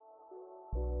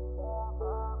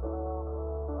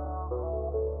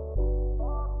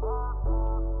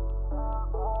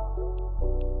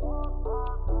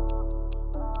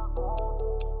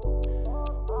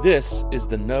This is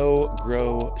the Know,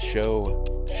 Grow, Show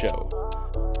show.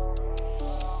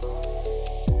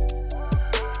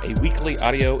 A weekly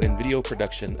audio and video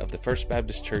production of the First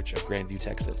Baptist Church of Grandview,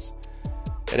 Texas.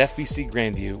 At FBC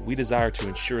Grandview, we desire to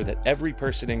ensure that every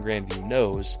person in Grandview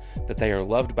knows that they are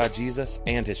loved by Jesus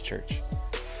and His church.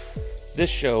 This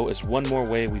show is one more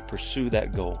way we pursue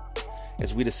that goal,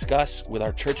 as we discuss with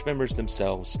our church members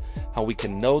themselves how we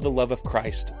can know the love of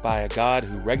Christ by a God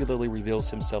who regularly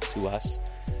reveals Himself to us,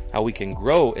 how we can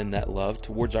grow in that love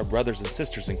towards our brothers and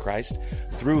sisters in Christ,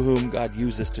 through whom God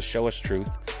uses to show us truth,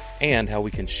 and how we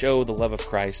can show the love of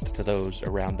Christ to those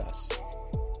around us.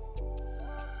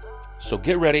 So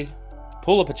get ready,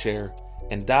 pull up a chair,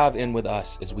 and dive in with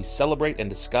us as we celebrate and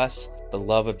discuss the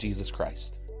love of Jesus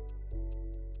Christ.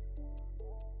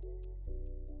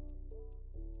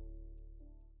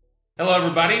 Hello,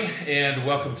 everybody, and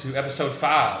welcome to episode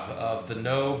 5 of the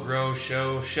Know, Grow,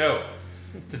 Show show.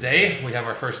 Today, we have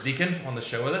our first deacon on the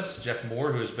show with us, Jeff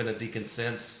Moore, who has been a deacon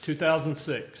since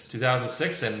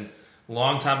 2006, and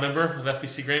longtime member of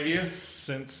FBC Grandview?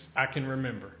 Since I can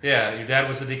remember. Yeah, your dad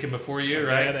was a deacon before you,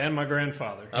 right? My dad and my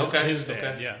grandfather. Okay. His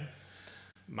dad, yeah.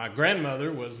 My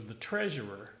grandmother was the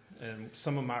treasurer, and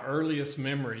some of my earliest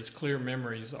memories, clear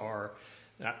memories, are,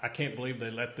 I can't believe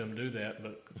they let them do that,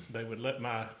 but they would let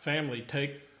my family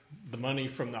take the money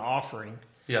from the offering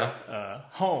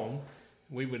home.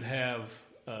 We would have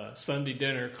Sunday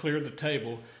dinner, clear the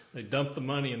table. They dumped the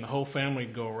money, and the whole family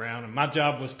would go around. And my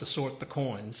job was to sort the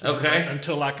coins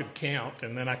until I could count,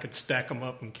 and then I could stack them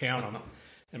up and count them.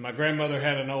 And my grandmother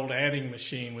had an old adding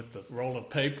machine with the roll of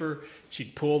paper.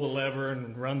 She'd pull the lever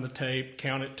and run the tape,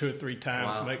 count it 2 or 3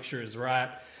 times, make sure it's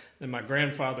right. Then my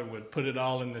grandfather would put it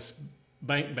all in this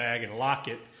bank bag and lock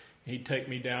it. He'd take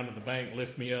me down to the bank,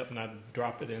 lift me up, and I'd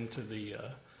drop it into the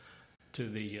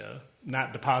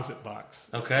not deposit box.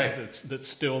 Okay. That's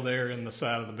still there in the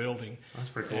side of the building. That's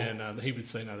pretty cool. And he would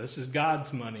say, "Now this is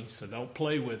God's money, so don't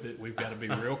play with it. We've got to be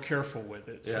real careful with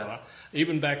it." Yeah. So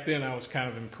even back then, I was kind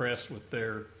of impressed with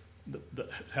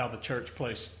how the church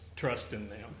placed trust in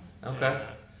them. Okay. And,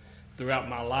 throughout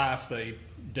my life, they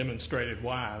demonstrated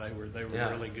why they were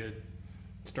really good,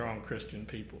 strong Christian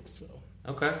people. So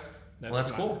okay,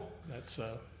 that's cool. That's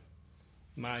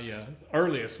my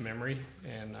earliest memory,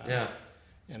 and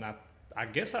and I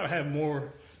guess I have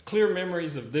more clear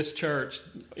memories of this church,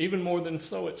 even more than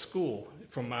so at school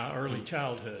from my early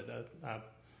childhood.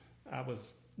 I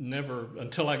was never,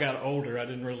 until I got older, I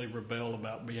didn't really rebel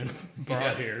about being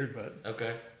brought here.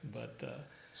 But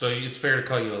so it's fair to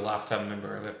call you a lifetime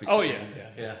member of FBC. Oh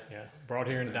yeah, brought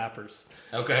here in diapers.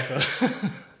 Okay, so,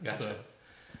 gotcha. So,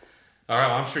 all right,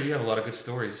 well, I'm sure you have a lot of good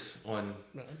stories on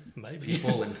maybe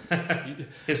people and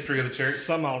history of the church.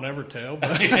 Some I'll never tell,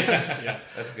 but yeah,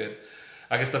 that's good.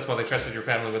 I guess that's why they trusted your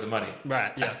family with the money.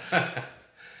 Right, yeah.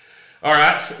 All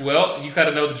right, well, you kind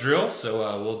of know the drill,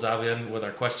 so we'll dive in with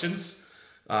our questions.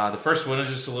 The first one is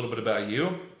just a little bit about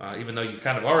you, even though you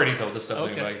kind of already told us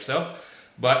something about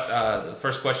yourself. But the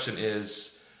first question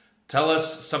is, tell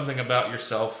us something about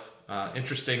yourself,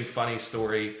 interesting, funny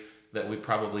story that we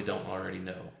probably don't already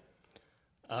know.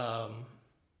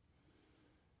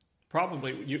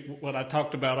 Probably what I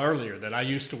talked about earlier, that I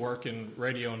used to work in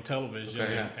radio and television,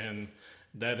 and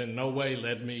that in no way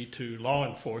led me to law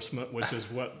enforcement, which is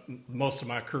what most of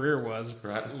my career was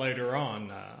later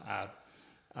on.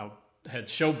 I had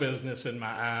show business in my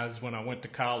eyes when I went to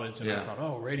college, and I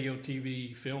thought, radio,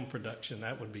 TV, film production,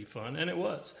 that would be fun, and it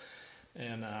was.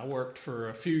 And I worked for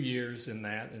a few years in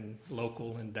that,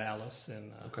 local in Dallas,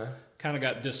 and kind of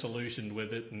got disillusioned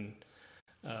with it. And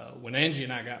when Angie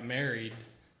and I got married,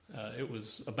 it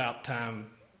was about time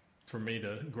for me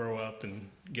to grow up and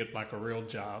get like a real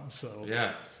job. So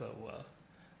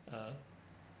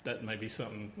that may be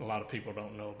something a lot of people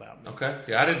don't know about me. Okay.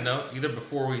 Yeah, I didn't know either.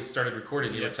 Before we started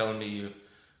recording, you were telling me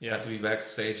you got to be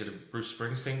backstage at a Bruce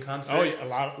Springsteen concert. Oh,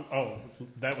 yeah,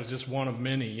 that was just one of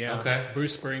many. Yeah. Okay.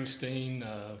 Bruce Springsteen,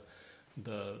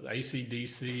 the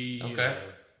AC/DC.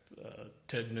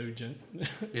 Ted Nugent,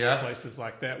 places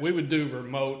like that. We would do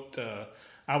remote.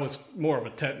 I was more of a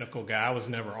technical guy. I was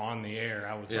never on the air.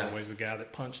 I was always the guy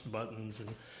that punched buttons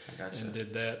and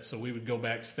did that. So we would go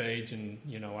backstage, and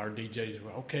our DJs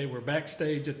were we're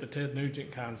backstage at the Ted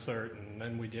Nugent concert, and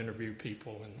then we'd interview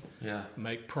people and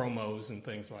make promos and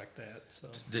things like that. So,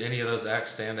 did any of those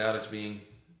acts stand out as being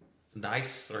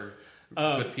nice or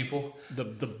good people? The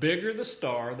bigger the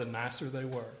star, the nicer they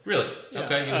were. Really? Yeah.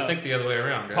 Okay, you would think the other way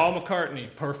around. Right? Paul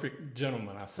McCartney, perfect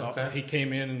gentleman. I saw he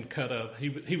came in and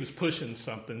he was pushing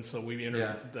something, so we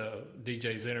interviewed the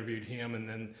DJs interviewed him, and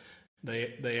then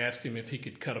they asked him if he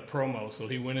could cut a promo. So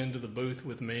he went into the booth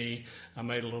with me. I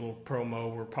made a little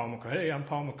promo where Paul McCartney, hey, I'm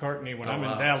Paul McCartney. When I'm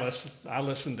in Dallas, I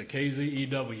listen to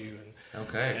KZEW.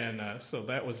 And so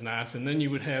that was nice. And then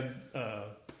you would have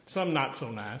some not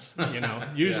so nice,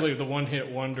 Usually the one-hit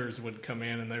wonders would come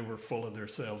in, and they were full of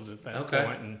themselves at that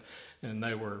point. And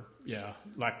they were,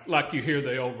 like you hear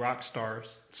the old rock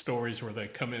stars stories where they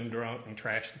come in drunk and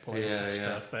trash the place and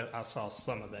stuff. That I saw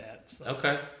some of that. So.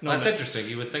 Okay. Well, that's interesting.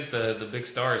 You would think the big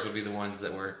stars would be the ones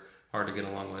that were hard to get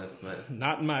along with, but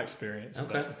not in my experience.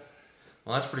 Okay. But.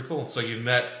 Well, that's pretty cool. So you've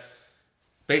met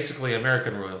basically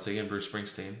American royalty in Bruce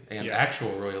Springsteen and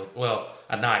actual royalty. Well,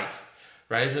 a knight,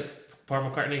 right? Is it Paul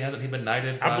McCartney? Hasn't he been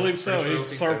knighted? I believe so.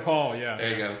 He's Sir Paul, yeah. There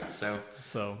you go.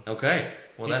 So. Okay.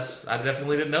 Well, I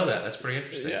definitely didn't know that. That's pretty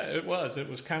interesting. Yeah, it was. It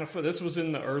was kind of fun. This was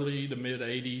in the early to mid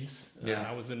 80s. Yeah.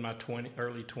 I was in my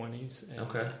early 20s. And,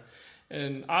 okay.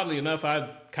 And oddly enough, I'd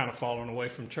kind of fallen away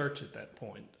from church at that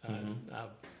point. Mm-hmm.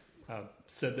 I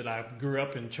said that I grew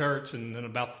up in church, and then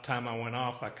about the time I went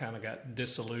off, I kind of got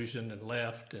disillusioned and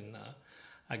left. And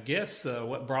I guess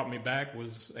what brought me back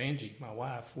was Angie, my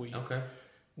wife.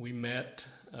 We met.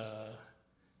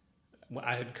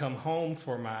 I had come home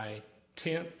for my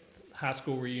 10th high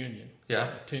school reunion,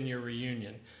 10-year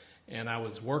reunion, and I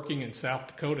was working in South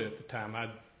Dakota at the time. I'd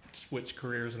switched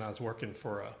careers, and I was working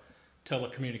for a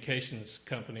telecommunications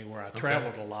company where I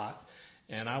traveled a lot,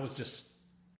 and I was just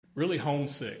really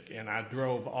homesick, and I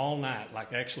drove all night,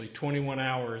 like actually 21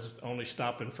 hours, only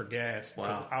stopping for gas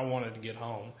because I wanted to get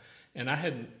home. And I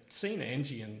hadn't seen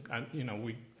Angie, and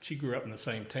she grew up in the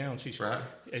same town. She's,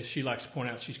 as she likes to point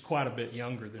out, she's quite a bit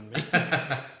younger than me.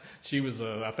 She was,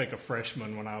 I think, a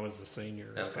freshman when I was a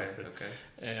senior or something. Okay.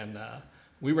 And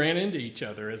we ran into each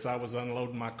other as I was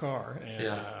unloading my car, and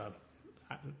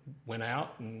I went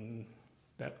out, and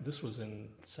this was in,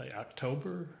 say,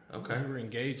 October. Okay. We were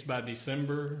engaged by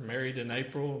December, married in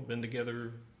April, been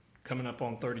together coming up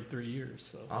on 33 years.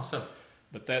 So. Awesome.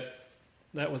 But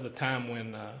that was a time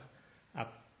when I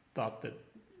thought that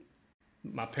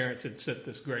my parents had set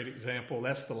this great example.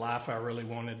 That's the life I really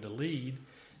wanted to lead.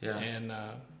 Yeah.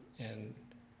 And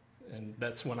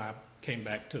that's when I came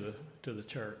back to the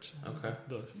church. Okay.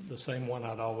 The same one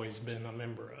I'd always been a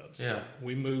member of. So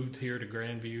we moved here to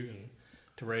Grandview and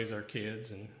to raise our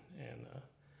kids, and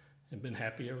been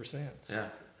happy ever since. Yeah.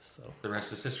 So the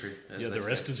rest is history. The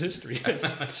rest is history.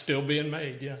 It's still being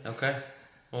made. Yeah. Okay.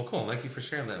 Well, cool. Thank you for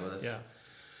sharing that with us. Yeah.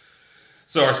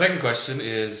 So our second question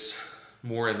is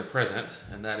more in the present,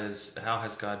 and that is, how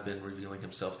has God been revealing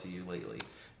himself to you lately?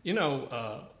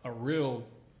 A real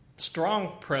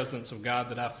strong presence of God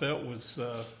that I felt was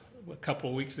a couple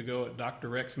of weeks ago at Dr.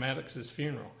 Rex Maddox's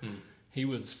funeral. He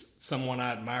was someone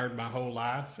I admired my whole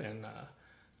life, and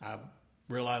I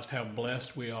realized how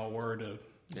blessed we all were to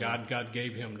God. God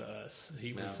gave him to us.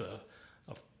 He was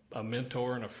a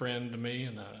mentor and a friend to me,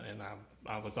 and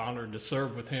I was honored to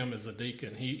serve with him as a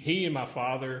deacon. He and my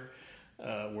father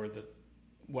were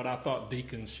what I thought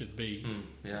deacons should be.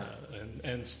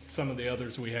 And some of the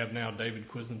others we have now, David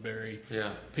Quisenberry,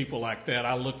 people like that,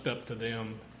 I looked up to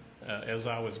them as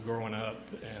I was growing up,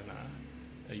 and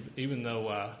even though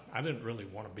I didn't really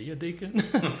want to be a deacon,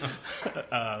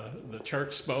 the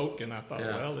church spoke, and I thought,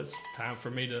 well, it's time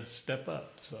for me to step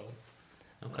up. So,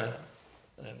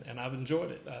 and I've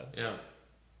enjoyed it.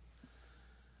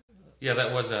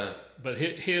 That was a. But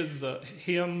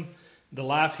him, the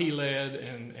life he led,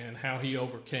 and how he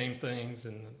overcame things,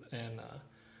 and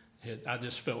I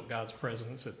just felt God's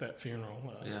presence at that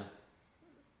funeral.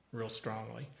 Real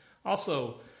strongly.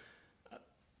 Also,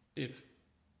 if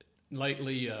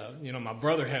lately, my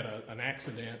brother had an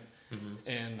accident,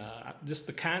 and just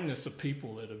the kindness of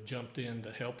people that have jumped in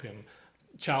to help him.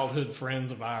 Childhood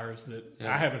friends of ours that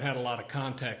I haven't had a lot of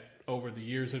contact over the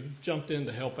years have jumped in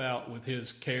to help out with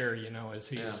his care, as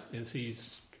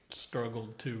he's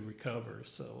struggled to recover.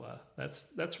 So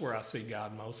that's where I see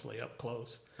God mostly up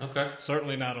close. Okay.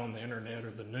 Certainly not on the internet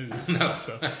or the news. No,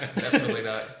 so definitely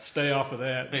not. Stay off of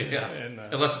that. Yeah. And,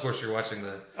 unless, of course, you're watching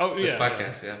this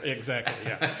podcast. Yeah. Exactly.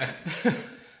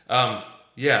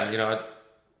 Yeah.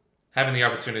 Having the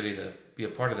opportunity to be a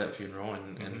part of that funeral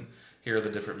and hear the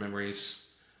different memories,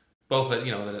 both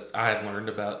that I had learned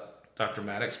about Dr.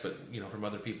 Maddox, but from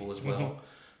other people as well,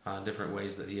 different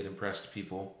ways that he had impressed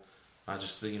people.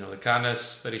 Just the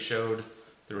kindness that he showed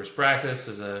through his practice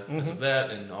as a vet,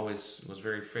 and always was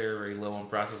very fair, very low on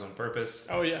process, on purpose.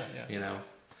 Oh yeah.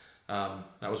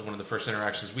 That was one of the first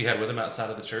interactions we had with him outside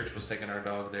of the church, was taking our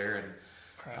dog there, and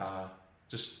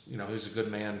he was a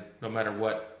good man no matter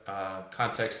what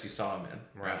context you saw him in.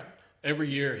 Right.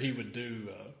 Every year he would do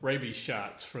rabies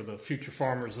shots for the Future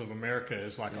Farmers of America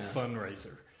as like a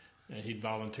fundraiser. and he'd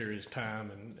volunteer his time,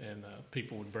 and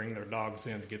people would bring their dogs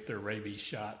in to get their rabies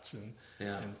shots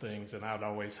and things, and I'd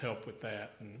always help with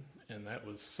that, and that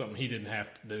was something he didn't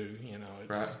have to do. It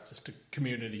was just a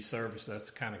community service.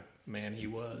 That's the kind of man he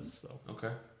was. So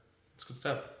okay, that's good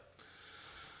stuff.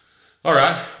 All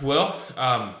right, well,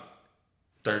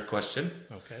 third question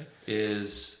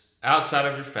is, outside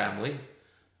of your family,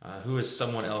 who is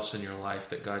someone else in your life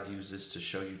that God uses to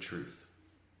show you truth?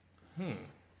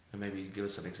 And maybe give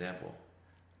us an example.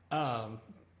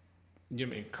 You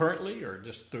mean currently or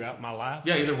just throughout my life?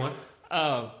 Yeah, either one.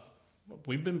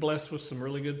 We've been blessed with some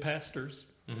really good pastors.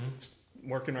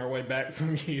 Working our way back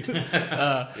from you.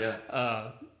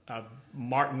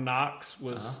 Martin Knox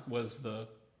was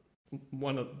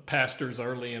one of the pastors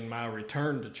early in my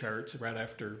return to church, right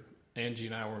after Angie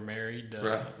and I were married.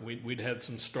 We'd had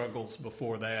some struggles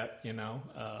before that,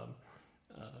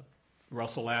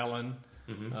 Russell Allen,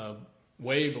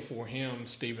 way before him,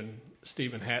 Stephen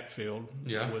Hatfield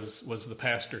was the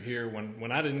pastor here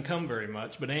when I didn't come very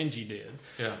much, but Angie did.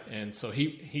 Yeah. And so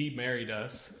he married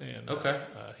us, and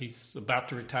he's about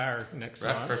to retire next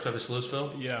month. First Baptist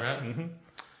Louisville? Yeah. Right.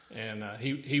 Mm-hmm. And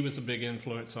he was a big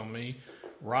influence on me.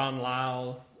 Ron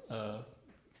Lyle,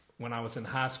 when I was in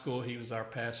high school, he was our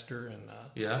pastor,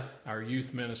 and our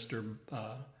youth minister,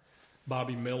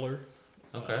 Bobby Miller,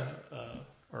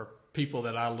 are people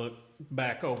that I look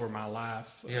back over my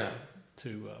life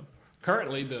to.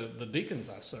 Currently, the deacons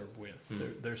I serve with,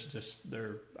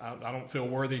 I don't feel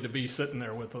worthy to be sitting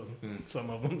there with them. Some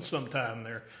of them sometime.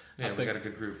 We got a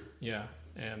good group. Yeah,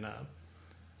 and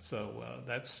so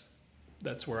that's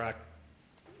where I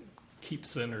keep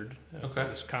centered.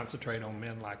 Just concentrate on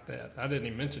men like that. I didn't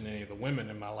even mention any of the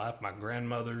women in my life, my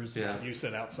grandmothers. Yeah. You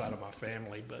said outside of my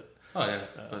family, but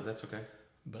but that's okay.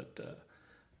 But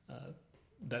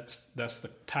that's the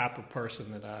type of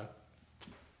person that I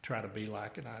try to be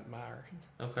like and I admire.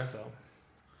 Okay, so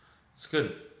it's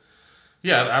good.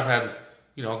 Yeah, I've had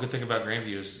a good thing about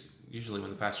Grandview is usually when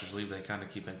the pastors leave, they kind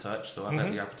of keep in touch. So I've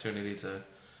had the opportunity to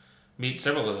meet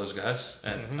several of those guys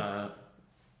at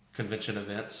convention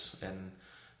events, and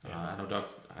I know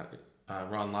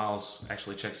Ron Lyles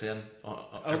actually checks in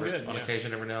on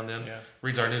occasion every now and then.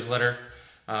 Reads our newsletter.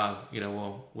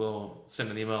 We'll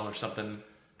send an email or something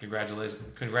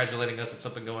congratulating us on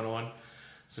something going on.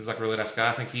 Seems like a really nice guy.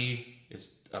 I think he is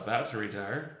about to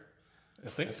retire. I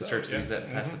think That's the church that he's at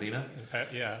in Pasadena.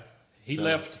 He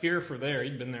left here for there.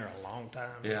 He'd been there a long time.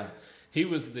 Yeah, he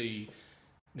was the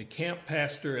camp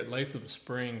pastor at Latham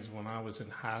Springs when I was in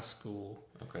high school.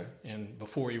 Okay. And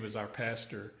before he was our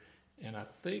pastor, and I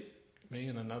think me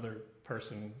and another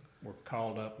person were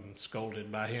called up and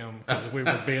scolded by him because we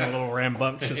were being a little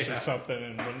rambunctious or something.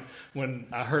 And when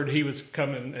I heard he was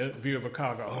coming at View of a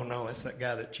Car, I go, oh no, it's that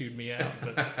guy that chewed me out.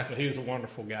 But he was a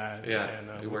wonderful guy. Yeah,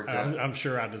 and he worked out. I'm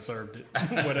sure I deserved it,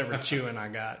 whatever chewing I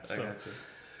got. I got you.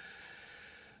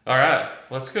 All right,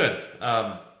 well, that's good.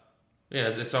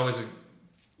 It's always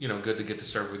good to get to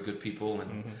serve with good people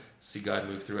and see God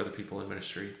move through other people in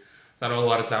ministry. I know a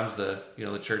lot of times the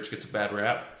church gets a bad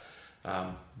rap,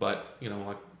 but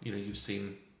you've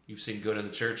seen good in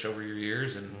the church over your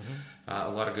years, and a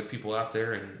lot of good people out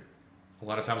there, and a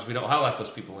lot of times we don't highlight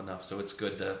those people enough. So it's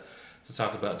good to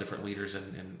talk about different leaders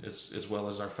and as well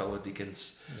as our fellow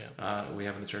deacons we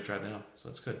have in the church right now. So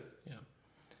that's good. Yeah.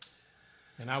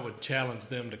 And I would challenge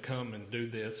them to come and do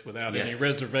this without any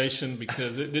reservation,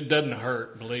 because it doesn't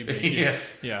hurt, believe me.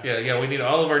 Yes. Yeah. We need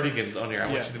all of our deacons on here. I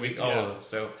want you to meet all of them.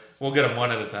 So we'll get them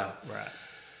one at a time. Right.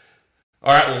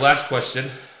 All right. Well, last question.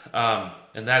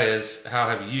 And that is, how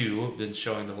have you been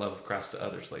showing the love of Christ to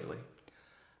others lately?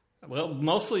 Well,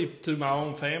 mostly to my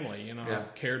own family.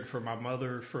 I've cared for my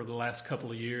mother for the last couple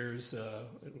of years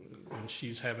when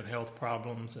she's having health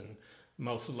problems, and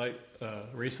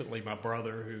recently my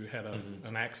brother, who had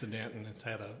an accident and has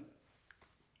had a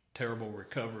terrible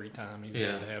recovery time. He's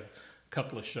had to have a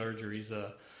couple of surgeries,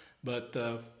 but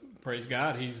praise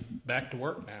God, he's back to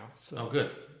work now. So,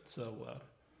 good. So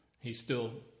he's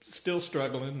still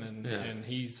struggling, and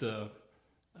he's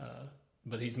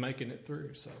but he's making it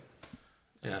through. So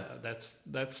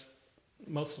that's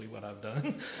mostly what I've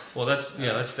done. Well, that's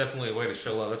definitely a way to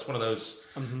show love. That's one of those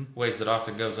ways that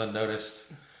often goes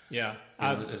unnoticed. Yeah,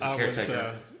 as a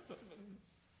caretaker.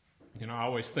 I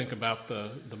always think about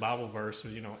the Bible verse,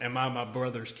 am I my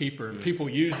brother's keeper? And people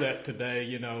use that today,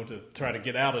 to try to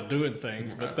get out of doing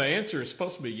things. But the answer is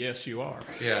supposed to be, yes, you are.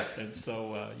 Yeah. And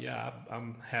so,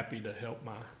 I'm happy to help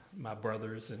my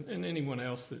brothers and anyone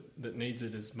else that needs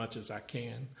it as much as I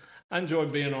can. I enjoy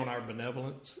being on our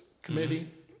benevolence committee.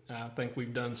 I think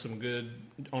we've done some good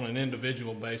on an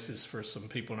individual basis for some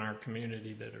people in our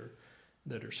community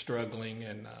that are struggling,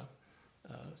 and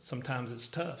sometimes it's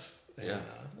tough. Yeah.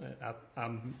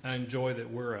 And I enjoy that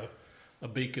we're a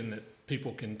beacon that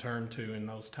people can turn to in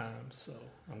those times. So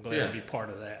I'm glad to be part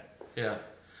of that. Yeah.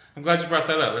 I'm glad you brought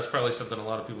that up. That's probably something a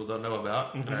lot of people don't know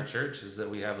about in our church, is that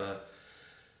we have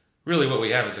what we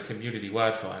have is a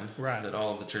community-wide fund that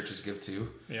all of the churches give to.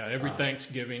 Yeah, every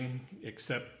Thanksgiving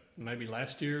except maybe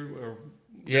last year or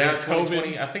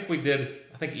 2020. I think we did.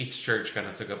 I think each church kind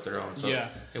of took up their own, so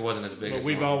it wasn't as big. But as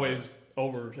we've always,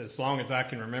 over as long as I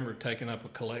can remember, taken up a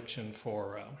collection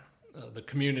for the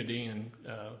community and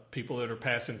people that are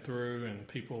passing through and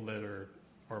people that are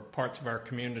parts of our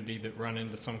community that run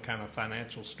into some kind of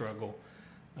financial struggle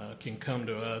can come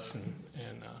to us and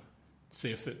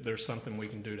see if there's something we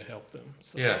can do to help them.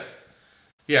 So.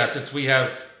 Yeah. Since we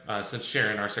have, since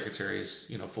Sharon, our secretary,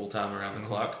 is full time around the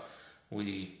clock,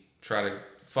 we try to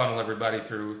funnel everybody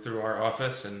through our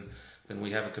office, and then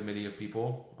we have a committee of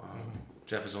people.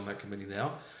 Jeff is on that committee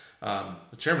now,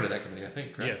 the chairman of that committee, I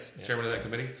think. Right? Yes. Chairman of that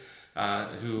committee,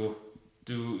 who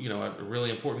do a really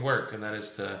important work, and that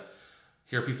is to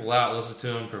hear people out, listen to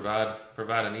them,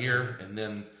 provide an ear, and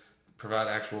then provide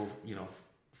actual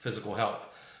physical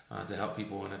help to help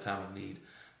people in a time of need.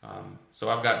 So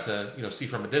I've got to see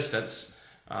from a distance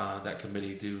that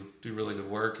committee do really good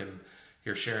work, and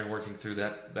hear Sharon working through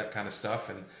that kind of stuff,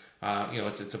 and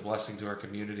it's a blessing to our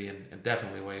community, and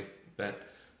definitely a way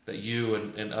that you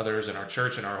and others in our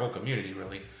church and our whole community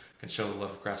really can show the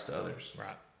love of Christ to others.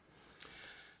 Right.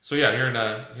 So yeah,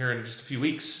 here in just a few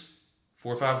weeks,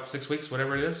 4, 5, 6 weeks,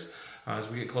 whatever it is, as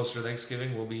we get closer to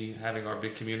Thanksgiving, we'll be having our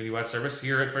big community-wide service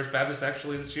here at First Baptist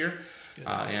actually this year,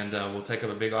 and we'll take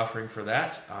up a big offering for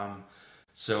that.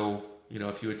 So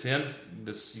if you attend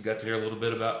this, you got to hear a little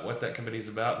bit about what that committee is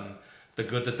about and the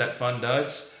good that fund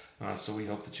does. So we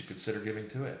hope that you consider giving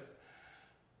to it.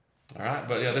 All right,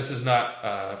 but this is not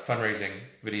a fundraising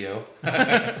video.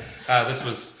 This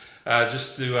was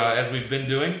just to, as we've been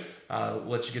doing,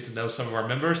 let you get to know some of our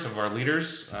members, some of our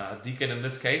leaders, Deacon in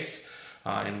this case,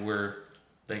 and we're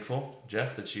thankful,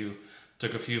 Jeff, that you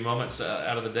took a few moments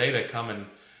out of the day to come and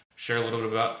share a little bit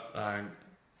about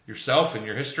yourself and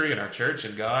your history and our church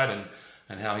and God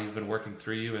and how He's been working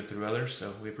through you and through others.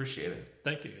 So we appreciate it.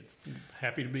 Thank you.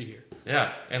 Happy to be here.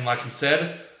 Yeah, and like he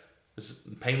said, this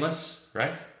is painless,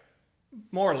 right?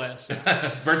 More or less.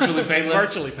 Virtually painless?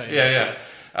 Virtually painless.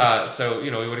 Yeah. So,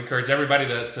 we would encourage everybody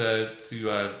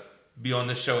to be on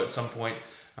this show at some point.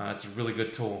 It's a really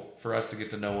good tool for us to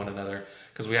get to know one another,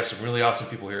 because we have some really awesome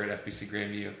people here at FBC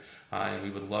Grandview, and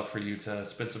we would love for you to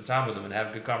spend some time with them and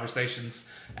have good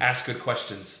conversations, ask good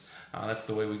questions. That's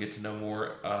the way we get to know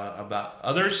more about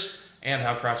others and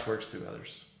how Christ works through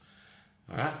others.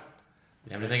 All right.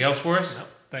 You have anything else for us? No.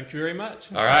 Thank you very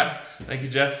much. All right. Thank you,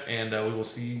 Jeff. And we will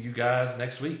see you guys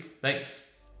next week. Thanks.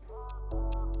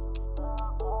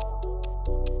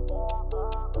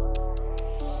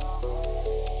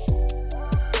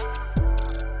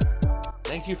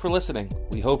 Thank you for listening.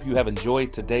 We hope you have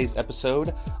enjoyed today's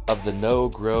episode of the No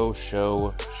Grow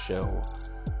Show.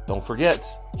 Don't forget,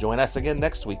 join us again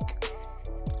next week.